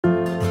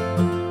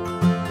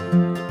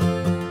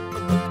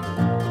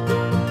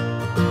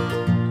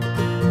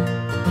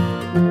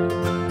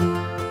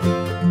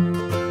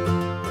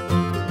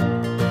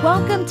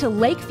to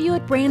Lakeview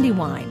at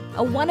Brandywine,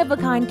 a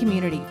one-of-a-kind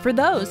community for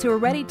those who are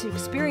ready to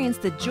experience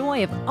the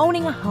joy of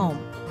owning a home.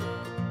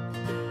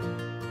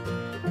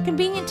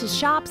 Convenient to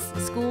shops,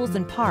 schools,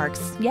 and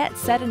parks, yet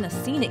set in a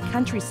scenic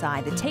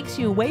countryside that takes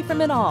you away from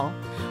it all,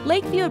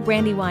 Lakeview at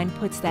Brandywine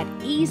puts that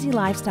easy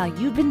lifestyle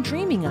you've been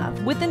dreaming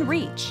of within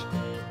reach.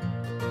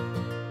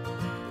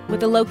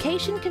 With a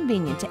location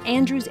convenient to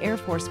Andrews Air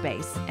Force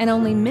Base and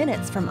only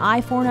minutes from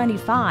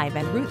I-495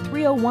 and Route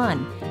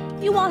 301,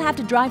 you won't have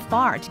to drive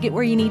far to get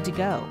where you need to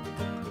go.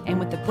 And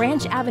with the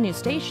Branch Avenue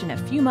station a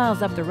few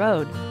miles up the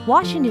road,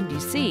 Washington,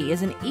 D.C.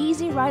 is an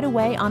easy ride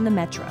away on the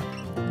Metro.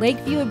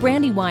 Lakeview at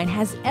Brandywine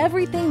has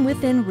everything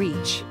within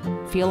reach.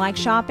 Feel like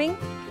shopping?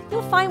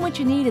 You'll find what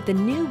you need at the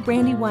new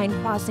Brandywine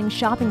Crossing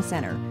Shopping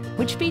Center,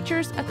 which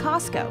features a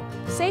Costco,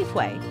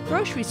 Safeway,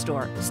 grocery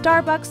store,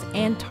 Starbucks,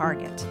 and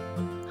Target.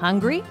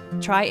 Hungry?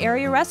 Try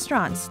area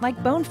restaurants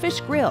like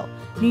Bonefish Grill,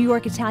 New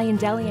York Italian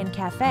Deli and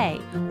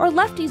Cafe, or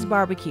Lefty's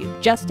Barbecue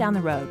just down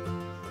the road.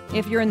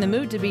 If you're in the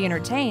mood to be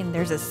entertained,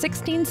 there's a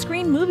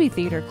 16-screen movie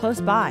theater close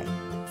by.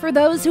 For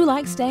those who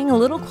like staying a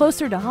little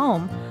closer to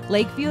home,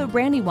 Lakeview at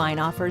Brandywine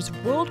offers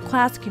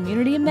world-class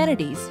community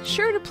amenities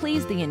sure to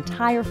please the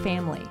entire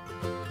family.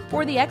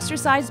 For the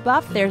exercise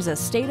buff, there's a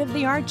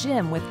state-of-the-art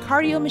gym with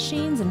cardio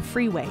machines and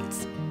free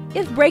weights.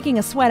 If breaking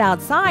a sweat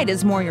outside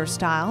is more your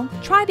style,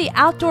 try the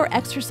outdoor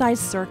exercise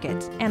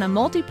circuit and a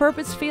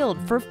multi-purpose field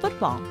for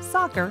football,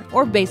 soccer,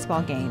 or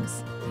baseball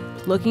games.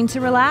 Looking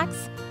to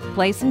relax?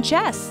 Play some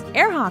chess,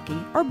 air hockey,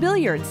 or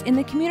billiards in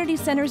the community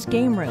center's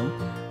game room,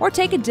 or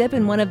take a dip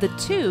in one of the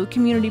 2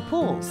 community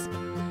pools.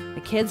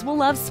 The kids will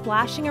love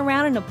splashing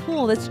around in a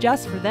pool that's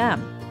just for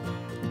them.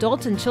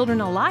 Adults and children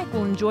alike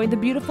will enjoy the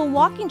beautiful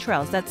walking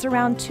trails that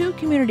surround 2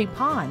 community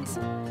ponds.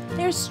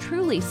 There's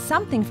truly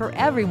something for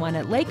everyone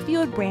at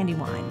Lakeview at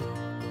Brandywine.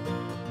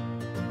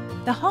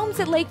 The homes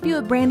at Lakeview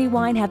at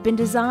Brandywine have been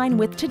designed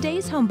with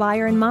today's home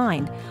buyer in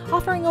mind,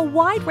 offering a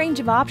wide range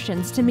of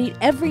options to meet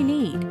every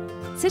need.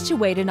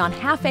 Situated on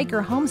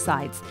half-acre home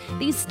sites,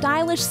 these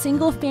stylish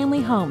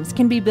single-family homes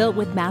can be built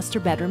with master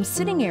bedroom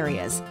sitting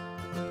areas,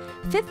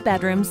 5th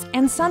bedrooms,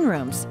 and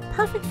sunrooms,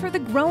 perfect for the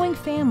growing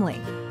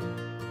family.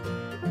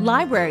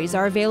 Libraries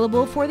are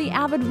available for the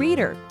avid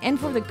reader, and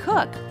for the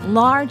cook,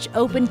 large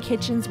open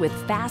kitchens with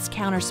vast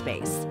counter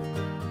space.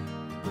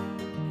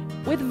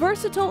 With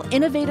versatile,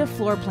 innovative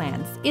floor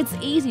plans, it's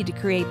easy to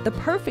create the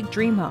perfect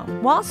dream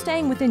home while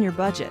staying within your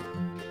budget.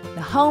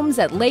 The homes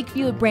at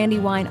Lakeview at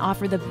Brandywine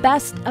offer the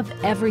best of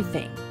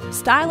everything: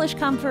 stylish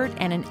comfort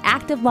and an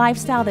active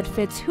lifestyle that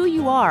fits who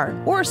you are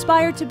or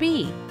aspire to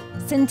be.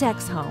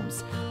 Centex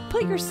Homes.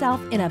 Put yourself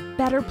in a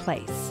better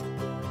place.